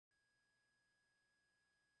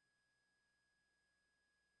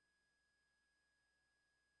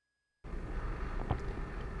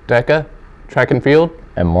DECA, track and field,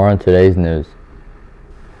 and more on today's news.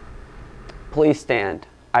 Please stand.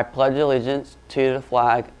 I pledge allegiance to the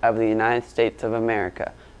flag of the United States of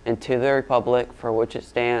America and to the republic for which it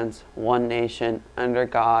stands, one nation, under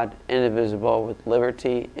God, indivisible, with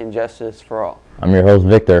liberty and justice for all. I'm your host,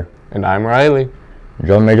 Victor. And I'm Riley.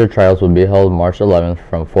 Drum Major trials will be held March 11th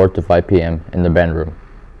from 4 to 5 p.m. in the band room.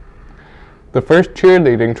 The first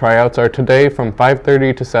cheerleading tryouts are today from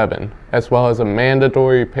 5:30 to 7, as well as a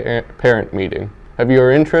mandatory parent meeting. If you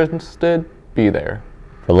are interested, be there.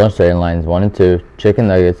 For lunch today in lines 1 and 2, chicken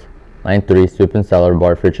nuggets, line 3, soup and salad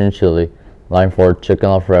bar for chicken chili, line 4, chicken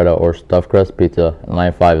alfredo or stuffed crust pizza, and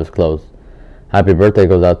line 5 is closed. Happy birthday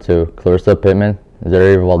goes out to Clarissa Pittman,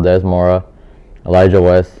 Zeri Valdez Mora, Elijah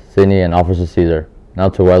West, Sydney, and Officer Caesar. Now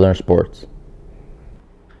to weather and sports.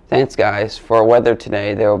 Thanks guys. For weather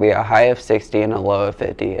today, there will be a high of 60 and a low of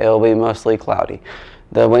 50. It will be mostly cloudy.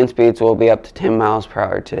 The wind speeds will be up to 10 miles per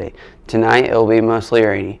hour today. Tonight it will be mostly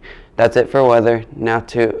rainy. That's it for weather. Now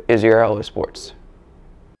to Israel with sports.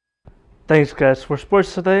 Thanks guys. For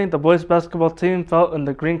sports today, the boys basketball team fell in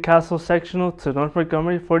the Greencastle sectional to North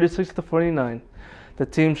Montgomery 46-49. The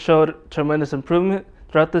team showed tremendous improvement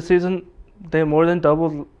throughout the season. They more than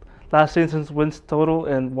doubled last season's wins total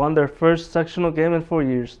and won their first sectional game in 4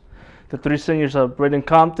 years. The three seniors of Braden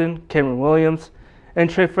Compton, Cameron Williams, and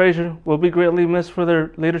Trey Frazier will be greatly missed for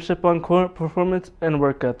their leadership on court performance and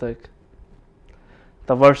work ethic.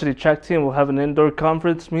 The varsity track team will have an indoor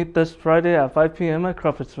conference meet this Friday at 5 p.m. at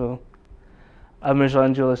Crawfordsville. I'm Mitchell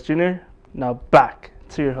Angeles Jr. Now back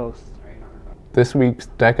to your host. This week's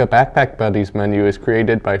DECA Backpack Buddies menu is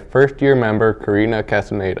created by first-year member Karina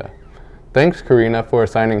Castaneda. Thanks, Karina, for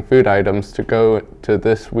assigning food items to go to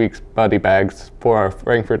this week's buddy bags for our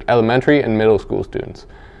Frankfort Elementary and Middle School students.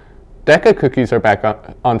 DECA cookies are back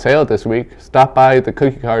on sale this week. Stop by the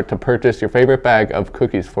cookie cart to purchase your favorite bag of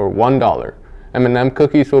cookies for $1. M&M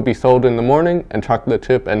cookies will be sold in the morning and chocolate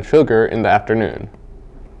chip and sugar in the afternoon.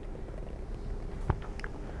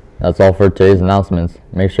 That's all for today's announcements.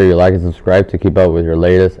 Make sure you like and subscribe to keep up with your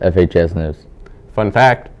latest FHS news. Fun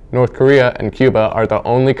fact, North Korea and Cuba are the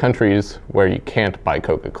only countries where you can't buy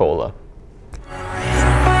Coca-Cola. Take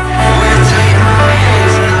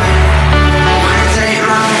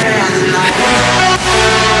my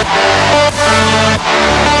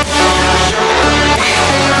hand.